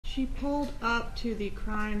She pulled up to the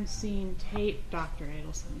crime scene tape, Dr.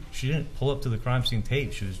 Adelson. She didn't pull up to the crime scene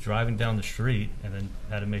tape. She was driving down the street and then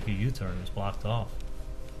had to make a U-turn. It was blocked off.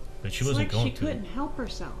 But she wasn't going to. She couldn't help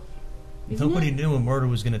herself. Nobody knew a murder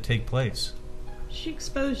was going to take place. She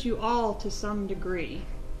exposed you all to some degree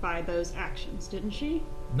by those actions, didn't she?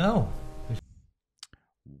 No.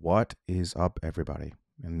 What is up, everybody?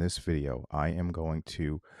 In this video, I am going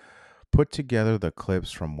to put together the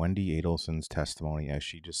clips from Wendi Adelson's testimony as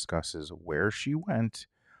she discusses where she went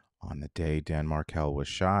on the day Dan Markel was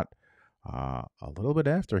shot. A little bit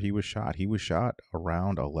after he was shot. He was shot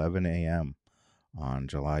around 11 a.m. on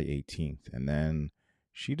July 18th. And then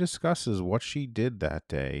she discusses what she did that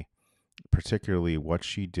day, particularly what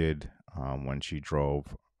she did when she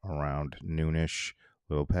drove around noonish,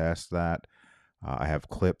 a little past that. I have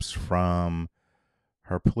clips from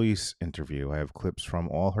her police interview. I have clips from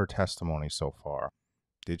all her testimony so far.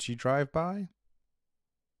 Did she drive by?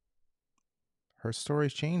 Her story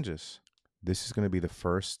changes. This is going to be the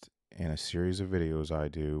first in a series of videos I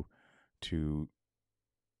do to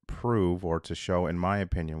prove or to show, in my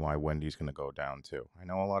opinion, why Wendi's going to go down too. I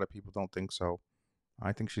know a lot of people don't think so.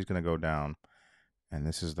 I think she's going to go down. And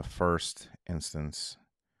this is the first instance.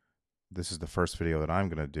 This is the first video that I'm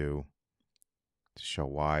going to do to show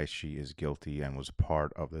why she is guilty and was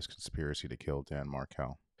part of this conspiracy to kill Dan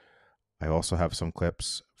Markel. I also have some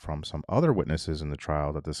clips from some other witnesses in the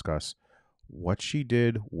trial that discuss what she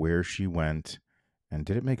did, where she went, and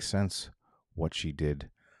did it make sense what she did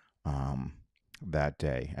that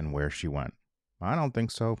day and where she went. I don't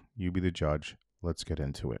think so. You be the judge. Let's get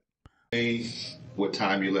into it. What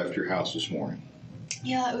time you left your house this morning?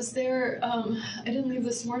 Yeah, I was there. I didn't leave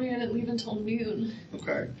this morning. I didn't leave until noon.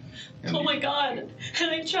 Okay. Oh my God.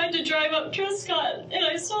 And I tried to drive up Trescott, and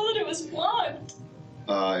I saw that it was blocked.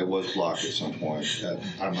 It was blocked at some point.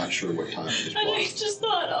 I'm not sure what time it was blocked. And I just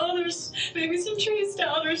thought, oh, there's maybe some trees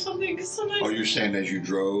down or something. Cause sometimes Oh, you're saying as you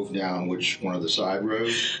drove down which one of the side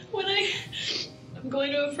roads? When I'm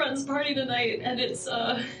going to a friend's party tonight, and it's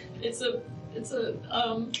a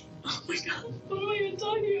oh my God, what am I even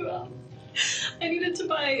talking about? I needed to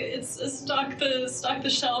buy, it's a stock the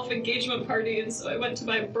shelf engagement party, and so I went to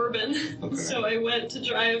buy bourbon. Okay. So I went to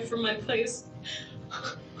drive from my place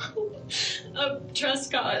up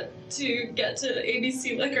Trescott to get to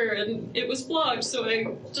ABC Liquor, and it was blocked, so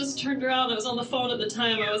I just turned around. I was on the phone at the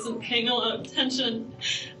time. I wasn't paying a lot of attention.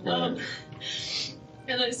 Right.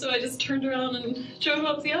 So I just turned around and drove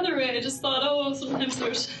up the other way. I just thought, oh,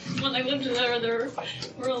 sometimes when I lived there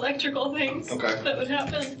were electrical things that would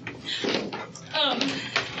happen.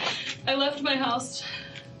 I left my house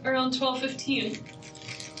around 12:15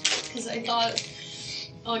 because I thought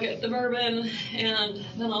I'll get the bourbon and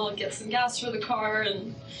then I'll get some gas for the car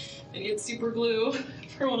and I need super glue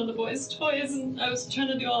for one of the boys' toys, and I was trying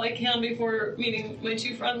to do all I can before meeting my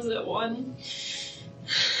two friends at 1.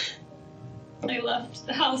 I left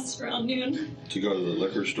the house around noon. To go to the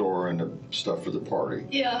liquor store and the stuff for the party?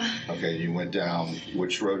 Yeah. Okay, you went down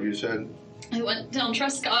which road you said? I went down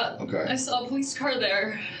Trescott. Okay. I saw a police car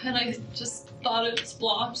there, and I just thought it was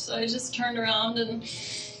blocked, so I just turned around and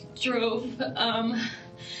drove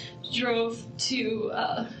to,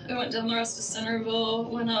 I went down the rest of Centerville,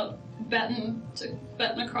 went up Benton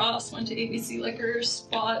across, went to ABC Liquors,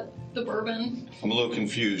 bought the bourbon. I'm a little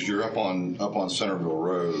confused. You're up on Centerville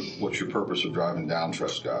Road. What's your purpose of driving down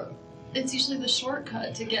Trescott? It's usually the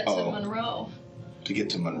shortcut to get to Monroe. To get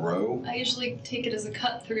to Monroe? I usually take it as a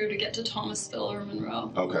cut through to get to Thomasville or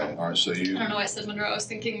Monroe. Okay, all right, so you... I don't know why I said Monroe. I was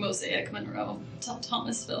thinking Mosaic, Monroe,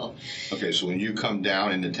 Thomasville. Okay, so when you come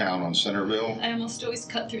down into town on Centerville... I almost always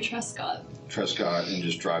cut through Trescott. Trescott and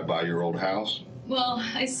just drive by your old house? Well,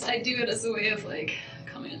 I do it as a way of, like,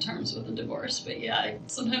 coming to terms with the divorce. But yeah,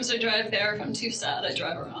 sometimes I drive there. If I'm too sad, I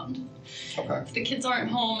drive around. Okay. If the kids aren't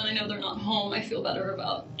home and I know they're not home, I feel better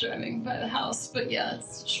about driving by the house. But yeah,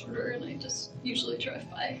 it's shorter and I just usually drive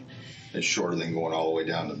by. It's shorter than going all the way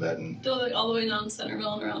down to Benton? All the way down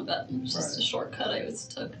Centerville and around Benton. It's just a shortcut I always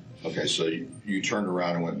took. Okay, so you turned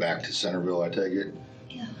around and went back to Centerville, I take it?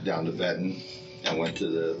 Yeah. Down to Benton and went to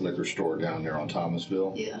the liquor store down there on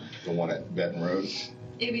Thomasville? Yeah. The one at Benton Road?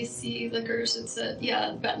 ABC Liquors, it's at,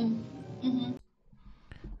 Benton. Mm-hmm.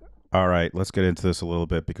 All right, let's get into this a little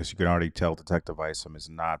bit because you can already tell Detective Isom is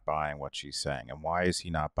not buying what she's saying. And why is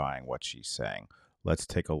he not buying what she's saying? Let's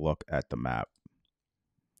take a look at the map.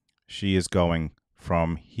 She is going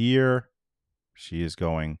from here. She is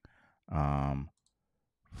going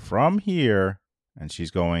from here, and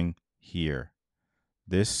she's going here.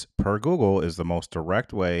 This, per Google, is the most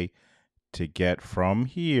direct way to get from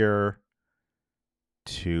here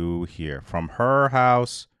to here. From her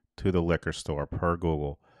house to the liquor store, per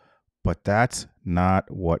Google. But that's not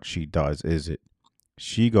what she does, is it?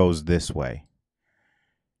 She goes this way.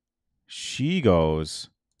 She goes,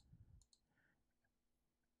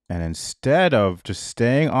 and instead of just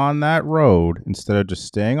staying on that road, instead of just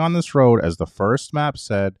staying on this road, as the first map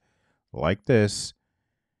said, like this,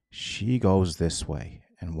 she goes this way.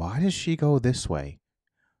 And why does she go this way?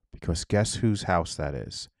 Because guess whose house that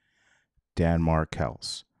is? Dan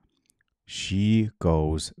Markel's. She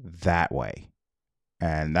goes that way.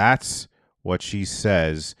 And that's what she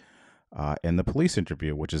says in the police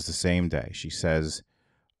interview, which is the same day. She says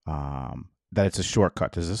that it's a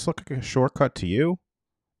shortcut. Does this look like a shortcut to you?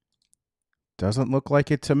 Doesn't look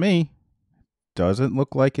like it to me. Doesn't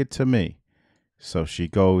look like it to me. So she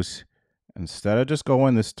goes, instead of just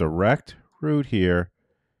going this direct route here,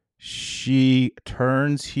 she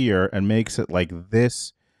turns here and makes it like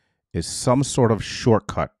this is some sort of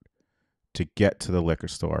shortcut to get to the liquor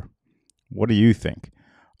store. What do you think?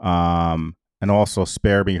 And also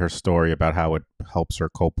spare me her story about how it helps her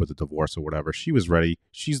cope with the divorce or whatever. She was ready.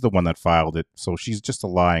 She's the one that filed it. So she's just a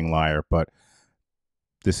lying liar. But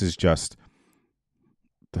this is just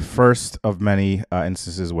the first of many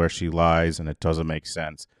instances where she lies and it doesn't make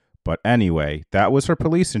sense. But anyway, that was her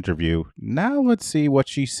police interview. Now let's see what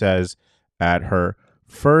she says at her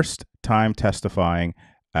first time testifying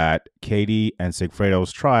at Katie and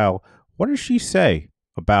Sigfredo's trial. What does she say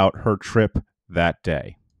about her trip that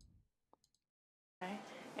day? Okay.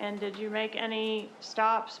 And did you make any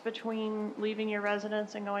stops between leaving your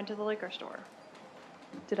residence and going to the liquor store?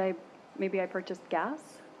 Maybe I purchased gas?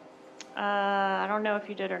 I don't know if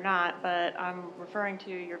you did or not, but I'm referring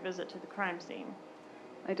to your visit to the crime scene.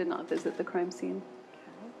 I did not visit the crime scene.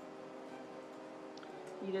 Okay.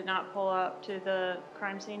 You did not pull up to the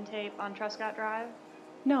crime scene tape on Trescott Drive?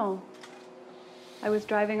 No. I was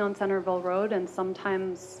driving on Centerville Road, and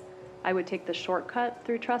sometimes I would take the shortcut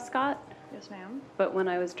through Trescott. Yes, ma'am. But when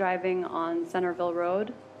I was driving on Centerville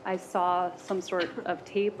Road, I saw some sort of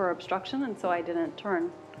tape or obstruction, and so I didn't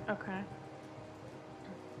turn. Okay.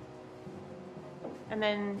 And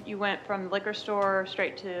then you went from the liquor store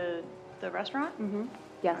straight to the restaurant? Mm-hmm.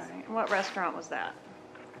 Yes. All right. And what restaurant was that?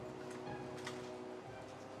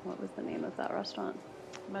 What was the name of that restaurant?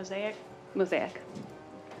 Mosaic? Mosaic.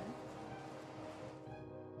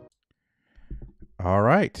 All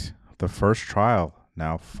right. The first trial,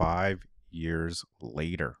 now 5 years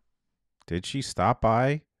later. Did she stop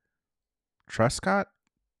by Trescott?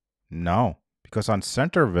 No, because on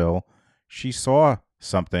Centerville, she saw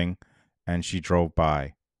something and she drove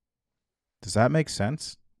by. Does that make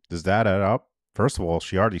sense? Does that add up? First of all,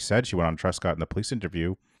 she already said she went on Trescott in the police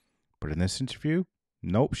interview, but in this interview,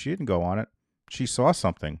 nope, she didn't go on it. She saw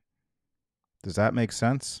something. Does that make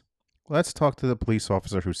sense? Let's talk to the police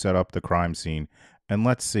officer who set up the crime scene, and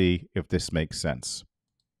let's see if this makes sense.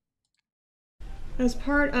 As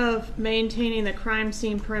part of maintaining the crime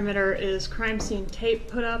scene perimeter, is crime scene tape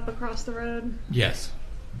put up across the road? Yes,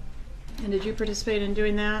 And did you participate in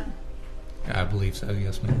doing that? I believe so.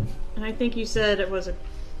 Yes, ma'am. And I think you said it was a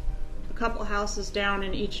couple houses down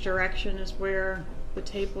in each direction is where the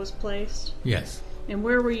tape was placed? Yes. And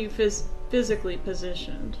where were you physically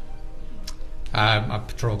positioned? My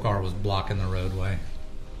patrol car was blocking the roadway.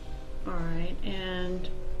 All right. And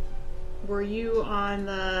were you on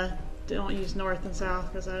the, don't use north and south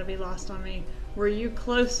because that would be lost on me. Were you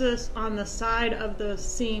closest on the side of the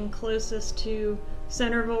scene closest to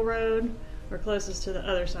Centerville Road or closest to the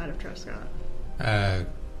other side of Trescott?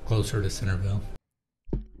 Closer to Centerville.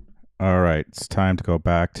 All right, it's time to go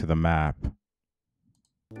back to the map.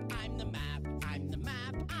 I'm the map, I'm the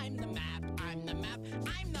map, I'm the map, I'm the map,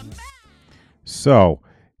 I'm the map. So,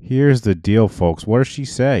 here's the deal, folks. What does she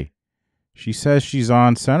say? She says she's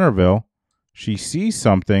on Centerville. She sees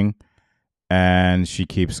something, and she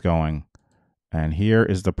keeps going. And here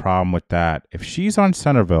is the problem with that. If she's on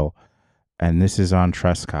Centerville, and this is on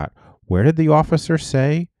Trescott, where did the officer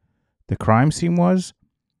say the crime scene was?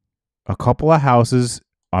 A couple of houses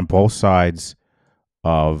on both sides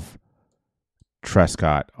of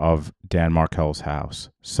Trescott, of Dan Markel's house.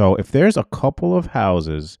 So if there's a couple of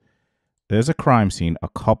houses, there's a crime scene a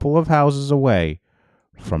couple of houses away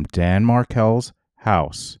from Dan Markel's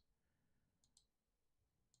house.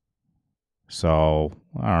 So,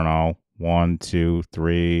 I don't know, 1, 2,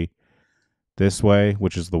 3, this way,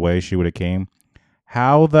 which is the way she would have came.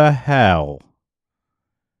 How the hell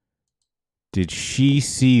did she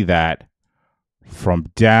see that from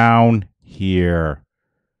down here?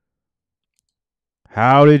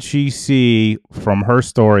 How did she see from her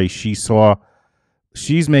story? She's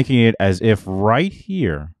making it as if right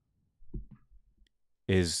here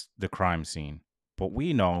is the crime scene. But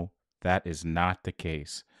we know that is not the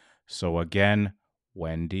case. So again,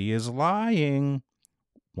 Wendi is lying.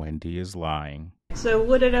 Wendi is lying. So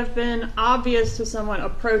would it have been obvious to someone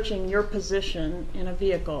approaching your position in a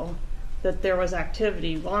vehicle that there was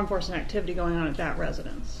activity, law enforcement activity going on at that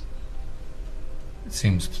residence? It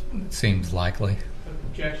seems likely.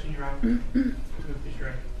 Objection, Your Honor. Move to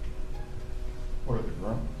strike. What are the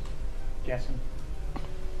grounds? Jackson.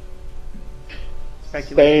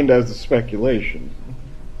 Sustained as a speculation.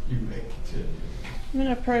 You may continue. I'm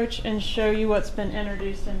going to approach and show you what's been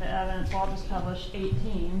introduced into evidence. I'll just publish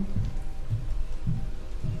 18.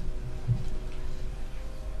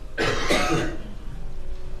 Do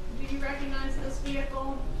you recognize this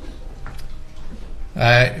vehicle?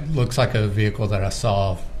 It looks like a vehicle that I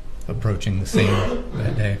saw approaching the scene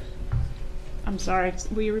that day. I'm sorry,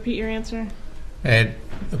 will you repeat your answer? It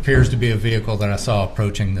appears to be a vehicle that I saw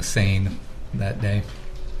approaching the scene that day.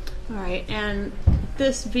 All right, and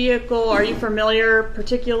this vehicle, are you familiar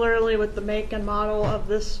particularly with the make and model of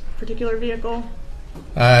this particular vehicle?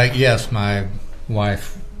 Yes, my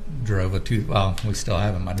wife drove we still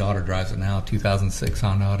have it. My daughter drives it now, 2006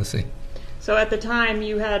 Honda Odyssey. So at the time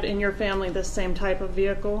you had in your family this same type of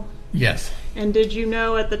vehicle? Yes. And did you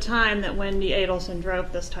know at the time that Wendi Adelson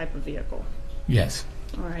drove this type of vehicle? Yes.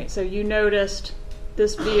 All right, so you noticed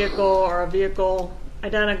this vehicle or a vehicle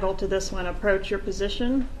identical to this one approach your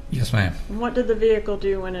position? Yes, ma'am. And what did the vehicle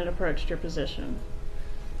do when it approached your position?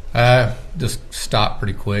 Just stopped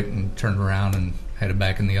pretty quick and turned around and headed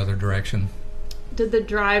back in the other direction. Did the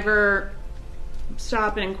driver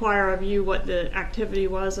stop and inquire of you what the activity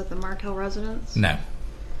was at the Markel residence? No.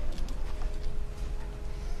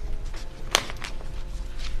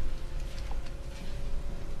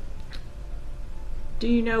 Do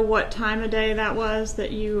you know what time of day that was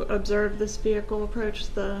that you observed this vehicle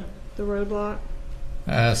approach the roadblock?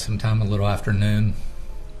 Sometime a little afternoon,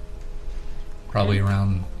 probably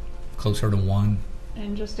around closer to 1.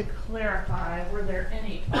 And just to clarify, were there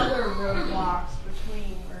any other roadblocks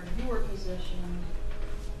between where you were positioned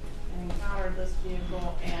and encountered this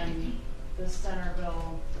vehicle and the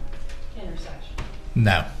Centerville intersection?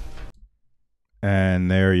 No. And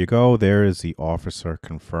there you go. There is the officer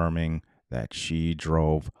confirming that she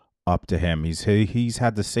drove up to him. He's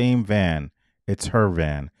had the same van. It's her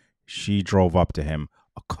van. She drove up to him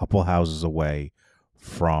a couple houses away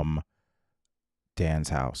from Dan's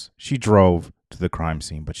house. She drove to the crime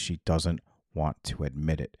scene, but she doesn't want to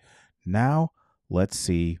admit it. Now, let's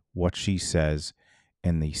see what she says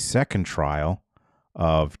in the second trial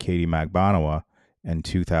of Katie Magbanowa in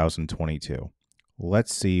 2022.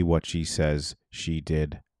 Let's see what she says she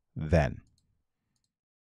did then.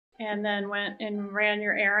 And then went and ran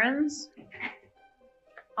your errands?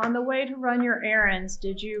 On the way to run your errands,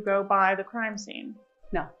 did you go by the crime scene?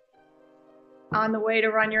 No. On the way to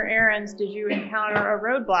run your errands, did you encounter a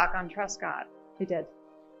roadblock on Trescott? I did.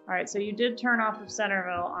 All right, so you did turn off of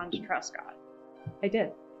Centerville onto Trescott. I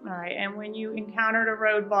did. All right, and when you encountered a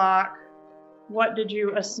roadblock, what did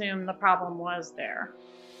you assume the problem was there?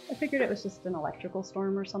 I figured it was just an electrical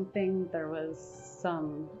storm or something. There was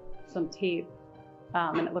some tape,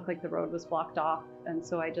 and it looked like the road was blocked off. And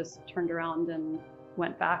so I just turned around and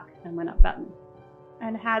went back and went up Benton.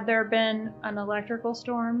 And had there been an electrical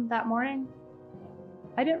storm that morning?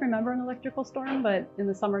 I didn't remember an electrical storm, but in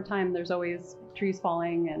the summertime, there's always trees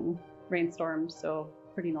falling and rainstorms, so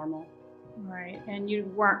pretty normal. Right, and you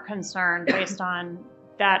weren't concerned based on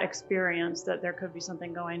that experience that there could be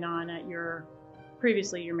something going on at your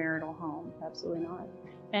marital home? Absolutely not.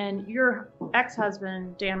 And your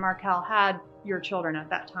ex-husband, Dan Markel, had your children at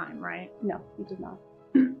that time, right? No, he did not.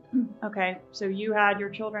 Okay, so you had your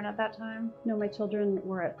children at that time? No, my children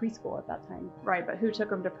were at preschool at that time. Right, but who took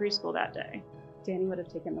them to preschool that day? Danny would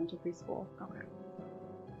have taken them to preschool. Okay.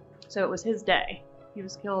 So it was his day. He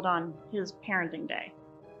was killed on his parenting day.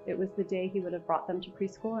 It was the day he would have brought them to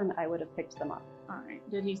preschool, and I would have picked them up. All right.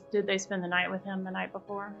 Did they spend the night with him the night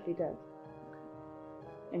before? They did.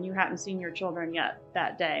 And you hadn't seen your children yet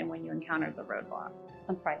that day when you encountered the roadblock?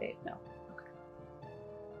 On Friday, no. Okay.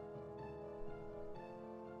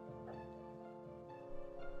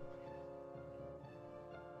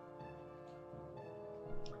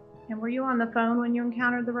 And were you on the phone when you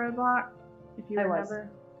encountered the roadblock? If you remember?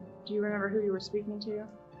 Do you remember who you were speaking to?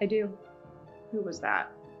 I do. Who was that?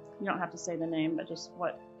 You don't have to say the name, but just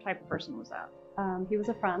what type of person was that? He was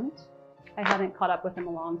a friend. I hadn't caught up with him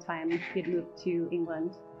a long time. He had moved to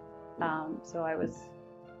England, so I was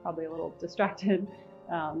probably a little distracted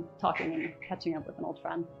talking and catching up with an old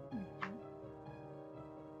friend.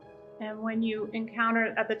 And when you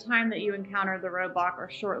encountered, at the time that you encountered the roadblock or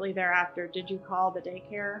shortly thereafter, did you call the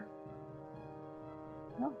daycare?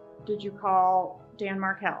 No. Did Dan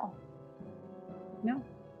Markell? No.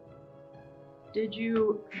 Did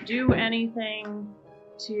you do anything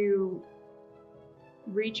to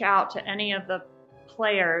reach out to any of the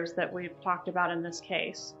players that we've talked about in this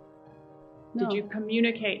case? No. Did you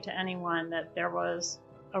communicate to anyone that there was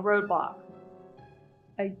a roadblock?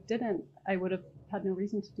 I didn't. I would have had no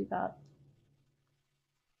reason to do that.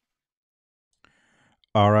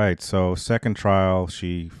 All right, so second trial,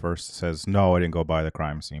 she first says, no, I didn't go by the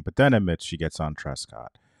crime scene, but then admits she gets on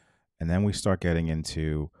Trescott. And then we start getting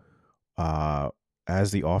into,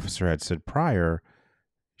 as the officer had said prior,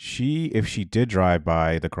 if she did drive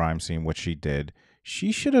by the crime scene, which she did,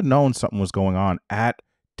 she should have known something was going on at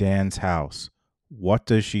Dan's house. What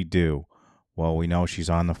does she do? Well, we know she's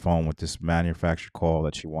on the phone with this manufactured call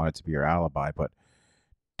that she wanted to be her alibi, but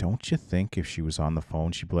don't you think if she was on the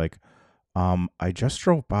phone, she'd be like, I just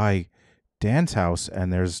drove by Dan's house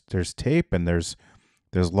and there's tape and there's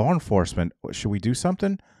law enforcement. Should we do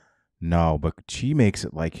something? No, but she makes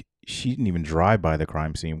it like she didn't even drive by the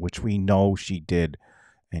crime scene, which we know she did.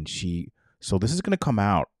 And so this is going to come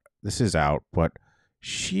out. This is out, but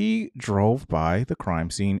she drove by the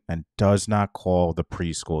crime scene and does not call the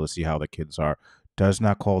preschool to see how the kids are, does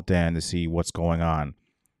not call Dan to see what's going on.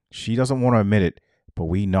 She doesn't want to admit it, but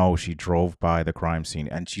we know she drove by the crime scene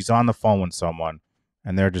and she's on the phone with someone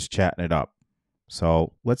and they're just chatting it up.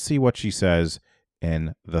 So let's see what she says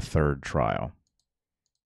in the third trial.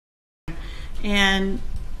 And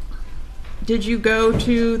did you go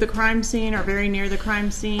to the crime scene or very near the crime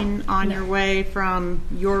scene on your way from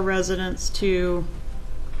your residence to,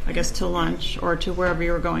 I guess, to lunch or to wherever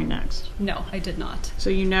you were going next? No, I did not. So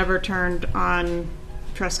you never turned on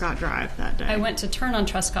Trescott Drive that day? I went to turn on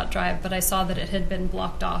Trescott Drive, but I saw that it had been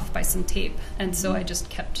blocked off by some tape, and so I just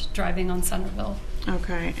kept driving on Centerville.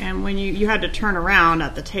 Okay, and when you had to turn around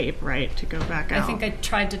at the tape, right, to go back out? I think I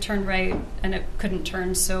tried to turn right, and it couldn't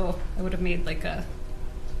turn, so I would have made like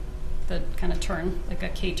the kind of turn, like a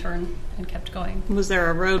K-turn, and kept going. Was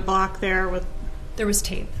there a roadblock there with? There was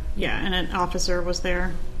tape. Yeah, and an officer was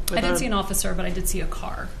there? I didn't see an officer, but I did see a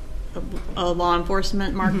car. A law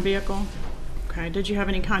enforcement marked vehicle? Okay. Did you have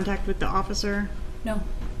any contact with the officer? No.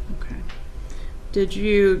 Okay. Did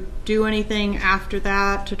you do anything after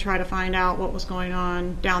that to try to find out what was going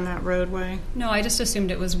on down that roadway? No, I just assumed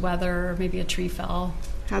it was weather or maybe a tree fell.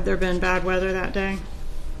 Had there been bad weather that day?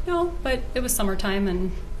 No, but it was summertime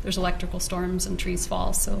and there's electrical storms and trees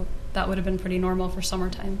fall, so that would have been pretty normal for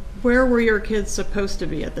summertime. Where were your kids supposed to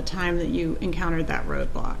be at the time that you encountered that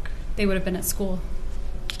roadblock? They would have been at school.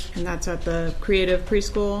 And that's at the Creative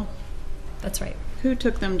Preschool? That's right. Who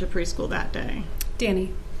took them to preschool that day?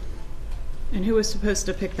 Danny. And who was supposed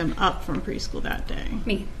to pick them up from preschool that day?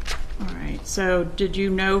 Me. All right. So did you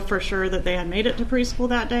know for sure that they had made it to preschool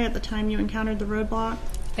that day at the time you encountered the roadblock?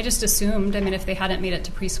 I just assumed. I mean, if they hadn't made it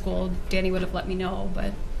to preschool, Danny would have let me know,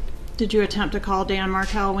 but... Did you attempt to call Dan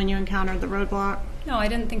Markell when you encountered the roadblock? No, I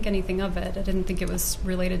didn't think anything of it. I didn't think it was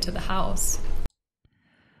related to the house.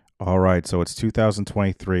 All right, so it's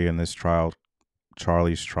 2023 in this trial,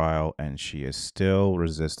 Charlie's trial, and she is still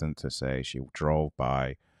resistant to say she drove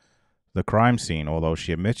by the crime scene. Although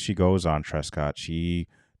she admits she goes on Trescott, she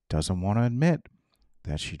doesn't want to admit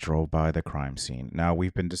that she drove by the crime scene. Now,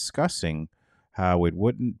 we've been discussing how it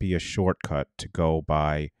wouldn't be a shortcut to go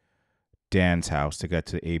by Dan's house to get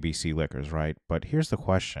to ABC Liquors, right? But here's the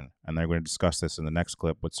question, and they're going to discuss this in the next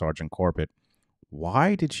clip with Sergeant Corbett.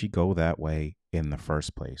 Why did she go that way in the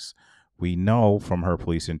first place? We know from her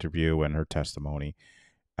police interview and her testimony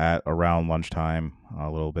at around lunchtime, a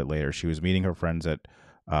little bit later, she was meeting her friends at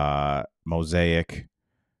Mosaic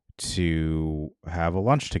to have a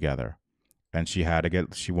lunch together. And she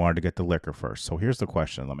wanted to get the liquor first. So here's the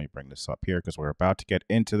question. Let me bring this up here because we're about to get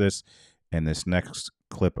into this in this next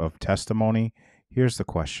clip of testimony. Here's the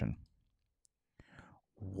question.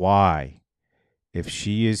 Why, if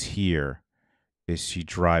she is here, is she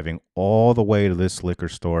driving all the way to this liquor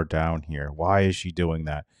store down here? Why is she doing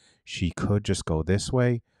that? She could just go this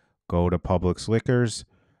way, go to Publix Liquors,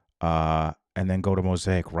 and then go to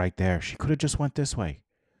Mosaic right there. She could have just went this way.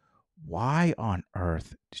 Why on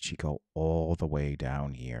earth did she go all the way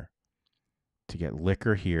down here to get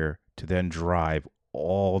liquor here to then drive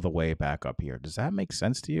all the way back up here? Does that make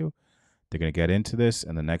sense to you? They're going to get into this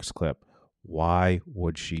in the next clip. Why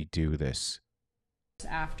would she do this?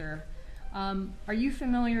 After. Are you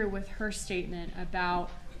familiar with her statement about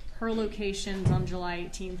her locations on July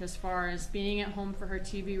 18th as far as being at home for her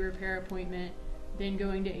TV repair appointment, then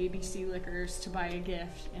going to ABC Liquors to buy a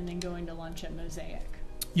gift, and then going to lunch at Mosaic?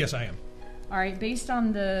 Yes, I am. All right, based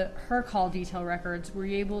on her call detail records, were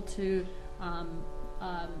you able to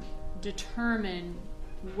determine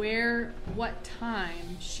what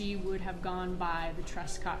time she would have gone by the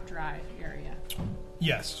Trescott Drive area?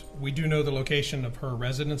 Yes, we do know the location of her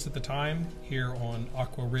residence at the time here on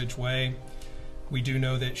Aqua Ridge Way. We do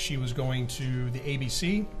know that she was going to the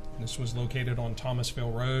ABC. This was located on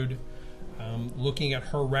Thomasville Road. Looking at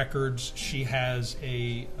her records, she has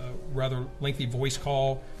a rather lengthy voice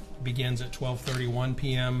call. Begins at 12:31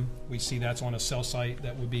 p.m. We see that's on a cell site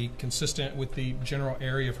that would be consistent with the general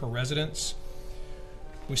area of her residence.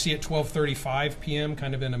 We see at 12:35 p.m.,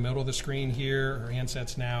 kind of in the middle of the screen here, her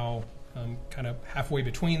handset's now kind of halfway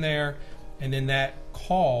between there, and then that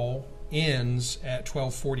call ends at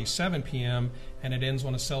 12:47 p.m. and it ends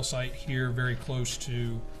on a cell site here very close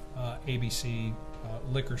to ABC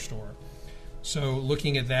liquor store. So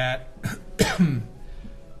looking at that,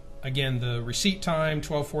 again, the receipt time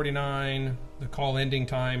 12:49, the call ending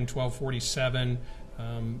time 12:47.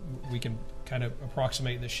 We can kind of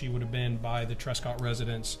approximate that she would have been by the Trescott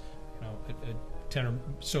residence, at 10 or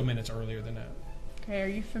so minutes earlier than that. Okay, are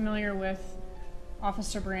you familiar with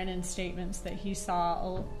Officer Brandon's statements that he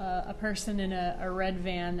saw a person in a red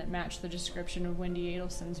van that matched the description of Wendi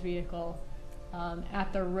Adelson's vehicle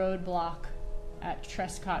at the roadblock at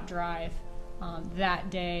Trescott Drive that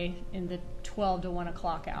day in the 12 to 1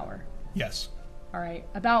 o'clock hour? Yes. All right.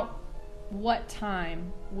 About what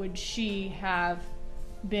time would she have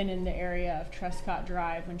been in the area of Trescott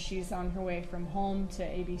Drive when she's on her way from home to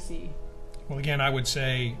ABC? Well, again, I would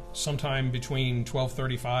say sometime between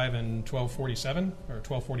 12:35 and 12:47, or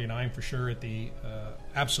 12:49 for sure at the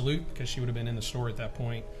absolute, because she would have been in the store at that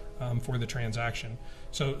point for the transaction.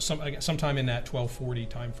 So sometime in that 12:40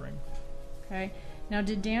 time frame. Okay. Now,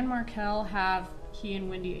 did Dan Markell have he and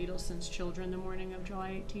Wendi Adelson's children the morning of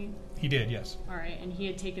July 18th? He did, yes. All right, and he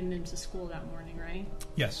had taken them to school that morning, right?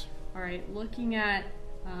 Yes. All right, looking at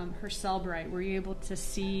her cell bright, were you able to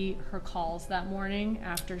see her calls that morning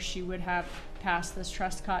after she would have passed this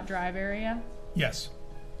Trescott Drive area? Yes.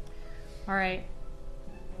 All right.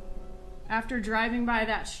 After driving by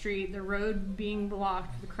that street, the road being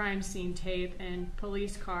blocked, the crime scene tape, and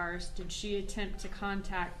police cars, did she attempt to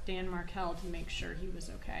contact Dan Markell to make sure he was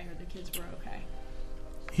okay or the kids were okay?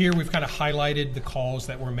 Here we've kind of highlighted the calls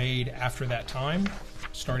that were made after that time,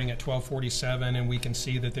 starting at 12:47, and we can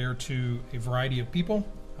see that they're to a variety of people.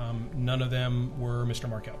 None of them were Mr.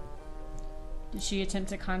 Markell. Did she attempt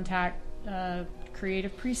to contact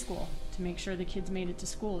Creative Preschool to make sure the kids made it to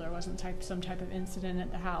school? There wasn't some type of incident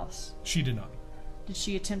at the house. She did not. Did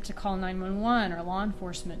she attempt to call 911 or law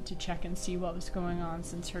enforcement to check and see what was going on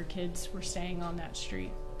since her kids were staying on that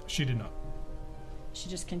street? She did not. She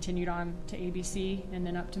just continued on to ABC and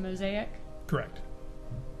then up to Mosaic? Correct.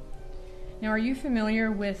 Now, are you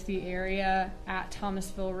familiar with the area at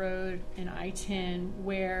Thomasville Road and I-10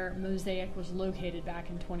 where Mosaic was located back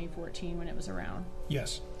in 2014 when it was around?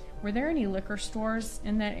 Yes. Were there any liquor stores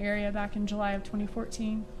in that area back in July of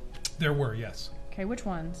 2014? There were, yes. Okay, which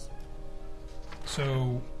ones?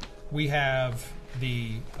 So we have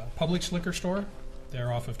the Publix liquor store.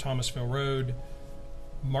 They're off of Thomasville Road.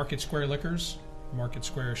 Market Square Liquors, Market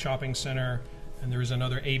Square Shopping Center, and there is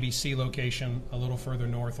another ABC location a little further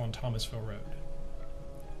north on Thomasville Road.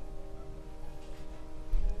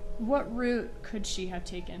 What route could she have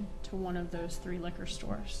taken to one of those three liquor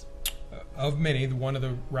stores? Of many, one of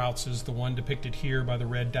the routes is the one depicted here by the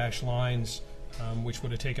red dashed lines, which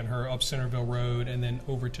would have taken her up Centerville Road and then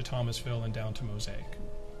over to Thomasville and down to Mosaic.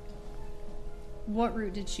 What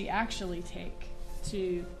route did she actually take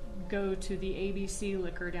to go to the ABC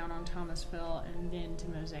liquor down on Thomasville and then to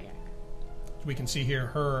Mosaic? We can see here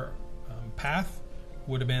her path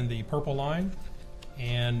would have been the purple line,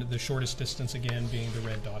 and the shortest distance again being the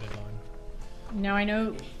red dotted line. Now I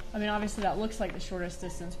know, obviously that looks like the shortest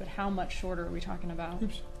distance, but how much shorter are we talking about?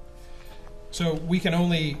 Oops. So we can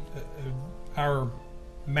only, our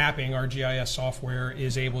mapping, our GIS software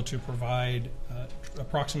is able to provide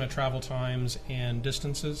approximate travel times and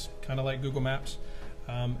distances, kind of like Google Maps.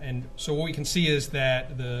 And so what we can see is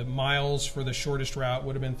that the miles for the shortest route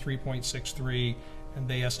would have been 3.63, and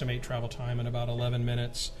they estimate travel time in about 11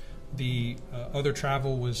 minutes. The other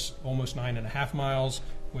travel was almost 9.5 miles,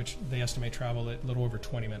 which they estimate travel at a little over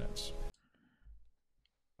 20 minutes.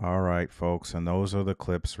 All right, folks, and those are the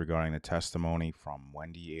clips regarding the testimony from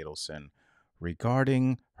Wendi Adelson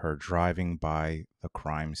regarding her driving by the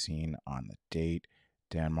crime scene on the date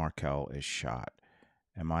Dan Markell is shot.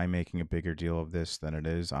 Am I making a bigger deal of this than it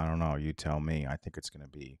is? I don't know. You tell me. I think it's going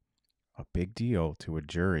to be a big deal to a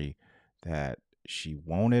jury that she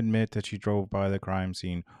won't admit that she drove by the crime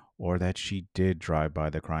scene or that she did drive by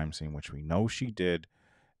the crime scene, which we know she did,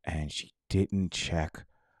 and she didn't check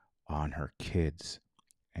on her kids,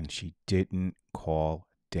 and she didn't call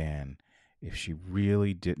Dan, if she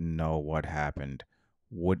really didn't know what happened,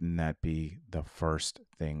 wouldn't that be the first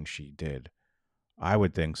thing she did? I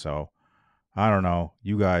would think so. I don't know.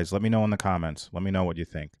 You guys, let me know in the comments. Let me know what you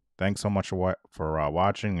think. Thanks so much for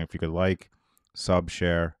watching. If you could like, sub,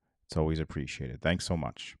 share, it's always appreciated. Thanks so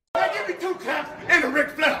much. Give me 2 taps and a Ric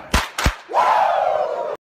Flair.